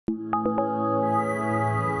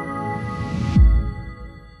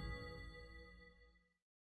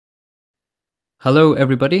Hello,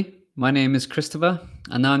 everybody. My name is Christopher,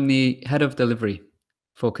 and I'm the Head of Delivery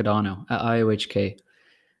for Cardano at IOHK.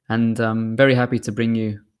 And I'm very happy to bring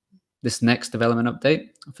you this next development update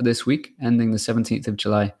for this week, ending the 17th of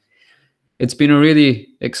July. It's been a really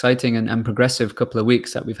exciting and progressive couple of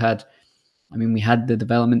weeks that we've had. I mean, we had the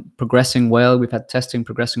development progressing well, we've had testing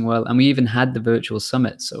progressing well, and we even had the virtual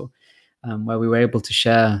summit, where we were able to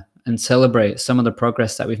share and celebrate some of the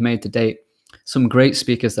progress that we've made to date. Some great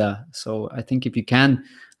speakers there. So I think if you can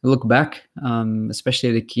look back,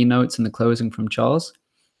 especially the keynotes and the closing from Charles,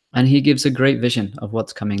 and he gives a great vision of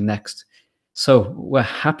what's coming next. So we're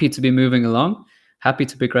happy to be moving along, happy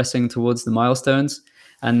to be progressing towards the milestones,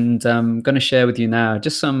 and I'm going to share with you now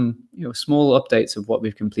just some small updates of what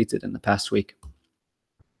we've completed in the past week.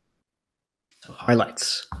 So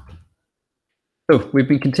highlights. So we've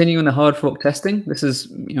been continuing the hard fork testing. This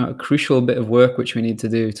is a crucial bit of work which we need to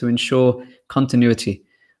do to ensure continuity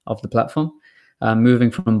of the platform,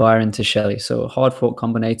 moving from Byron to Shelley. So hard fork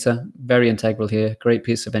combinator, very integral here, great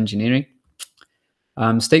piece of engineering.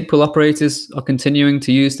 Stake pool operators are continuing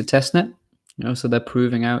to use the testnet, so they're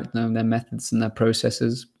proving out their methods and their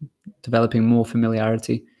processes, developing more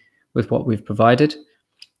familiarity with what we've provided,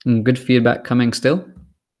 and good feedback coming still.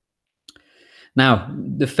 Now,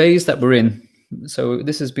 the phase that we're in, so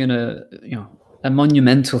this has been a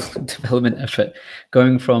monumental development effort,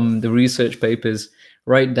 going from the research papers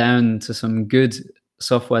right down to some good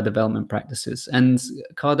software development practices. And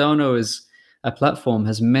Cardano as a platform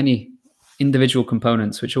has many individual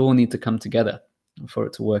components which all need to come together for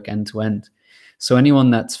it to work end to end. So anyone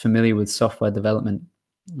that's familiar with software development,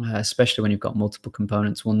 especially when you've got multiple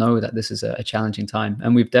components, will know that this is a challenging time.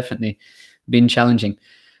 And we've definitely been challenging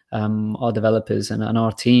our developers and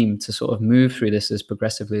our team to sort of move through this as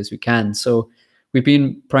progressively as we can. So we've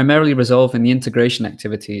been primarily resolving the integration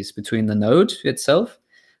activities between the node itself,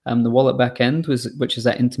 the wallet backend, which is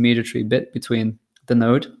that intermediary bit between the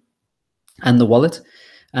node and the wallet,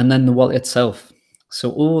 and then the wallet itself.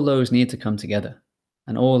 So all those need to come together,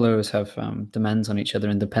 and all those have demands on each other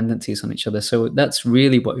and dependencies on each other. So that's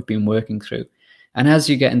really what we've been working through. And as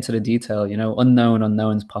you get into the detail, unknown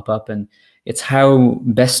unknowns pop up, and it's how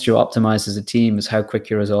best you optimize as a team is how quick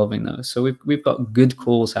you're resolving those. So we've got good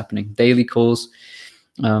calls happening, daily calls,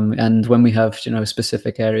 and when we have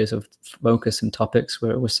specific areas of focus and topics,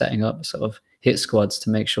 we're setting up sort of hit squads to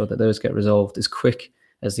make sure that those get resolved as quick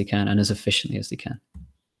as they can and as efficiently as they can.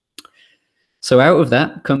 So out of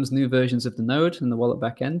that comes new versions of the node and the wallet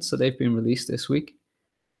backend. So they've been released this week.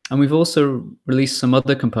 And we've also released some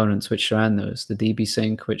other components which surround those, the DB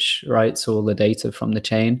sync, which writes all the data from the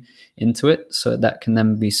chain into it, so that can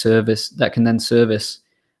then be serviced, that can then service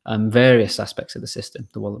various aspects of the system,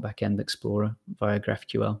 the wallet backend explorer via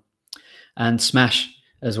GraphQL, and Smash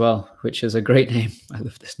as well, which is a great name. I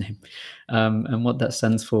love this name. And what that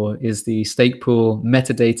stands for is the stake pool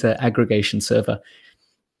metadata aggregation server.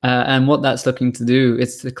 And what that's looking to do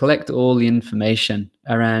is to collect all the information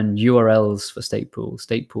around URLs for stake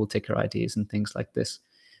pool ticker IDs and things like this,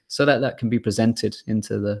 so that that can be presented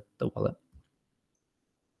into the wallet.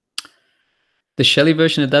 The Shelley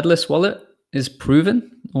version of Daedalus wallet is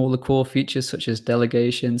proven. All the core features such as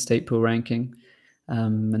delegation, stake pool ranking,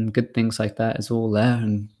 and good things like that is all there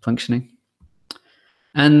and functioning.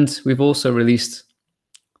 And we've also released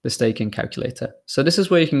the staking calculator. So this is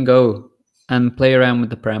where you can go and play around with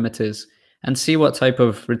the parameters and see what type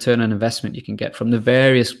of return on investment you can get from the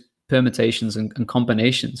various permutations and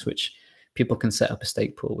combinations which people can set up a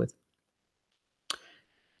stake pool with.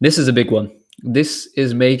 This is a big one. This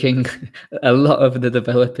is making a lot of the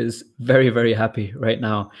developers very, very happy right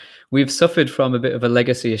now. We've suffered from a bit of a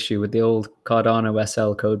legacy issue with the old Cardano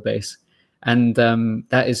SL code base, and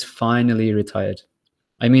that is finally retired.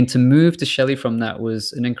 I mean, to move to Shelley from that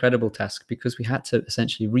was an incredible task because we had to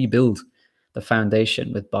essentially rebuild the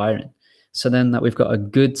foundation with Byron. So then that we've got a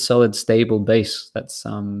good, solid, stable base that's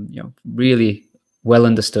really well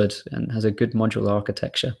understood and has a good modular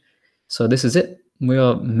architecture. So this is it. We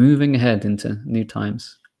are moving ahead into new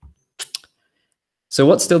times. So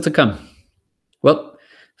what's still to come? Well,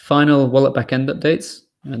 final wallet backend updates.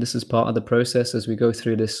 This is part of the process as we go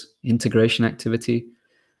through this integration activity.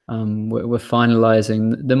 We're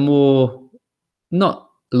finalizing the more, not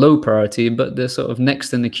low priority, but the sort of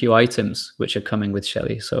next in the queue items which are coming with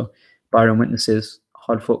Shelley. So Byron witnesses,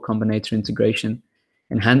 hard fork combinator integration,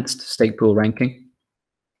 enhanced stake pool ranking.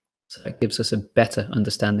 So that gives us a better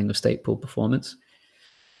understanding of stake pool performance,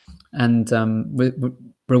 and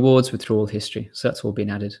rewards withdrawal history. So that's all been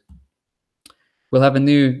added. We'll have a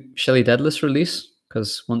new Shelley Daedalus release,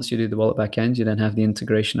 because once you do the wallet backend, you then have the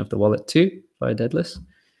integration of the wallet too via Daedalus.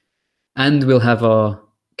 And we'll have our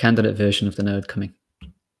candidate version of the node coming.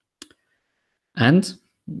 And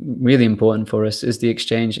really important for us is the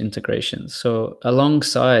exchange integration. So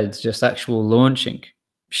alongside just actual launching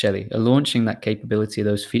Shelley, launching that capability,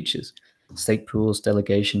 those features, stake pools,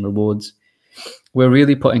 delegation, rewards, we're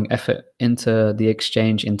really putting effort into the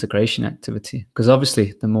exchange integration activity, because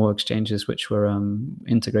obviously the more exchanges which we're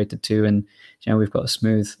integrated to, and we've got a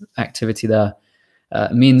smooth activity there,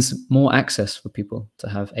 means more access for people to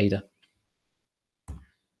have ADA.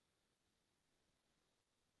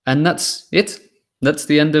 And that's it. That's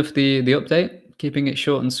the end of the update, keeping it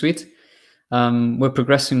short and sweet. We're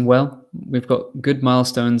progressing well. We've got good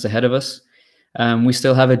milestones ahead of us. We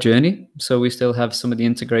still have a journey, so we still have some of the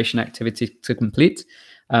integration activity to complete,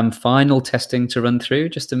 final testing to run through,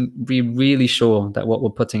 just to be really sure that what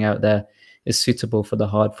we're putting out there is suitable for the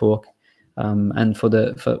hard fork, and for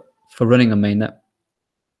running a mainnet.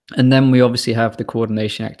 And then we obviously have the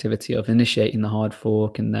coordination activity of initiating the hard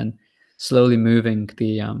fork and then slowly moving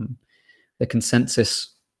the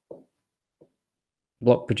consensus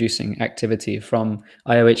block producing activity from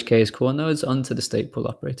IOHK's core nodes onto the stake pool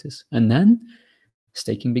operators. And then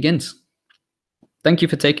staking begins. Thank you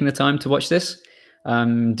for taking the time to watch this.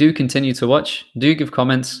 Do continue to watch, do give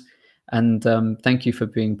comments, and thank you for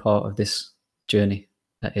being part of this journey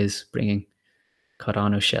that is bringing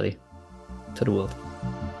Cardano Shelley to the world.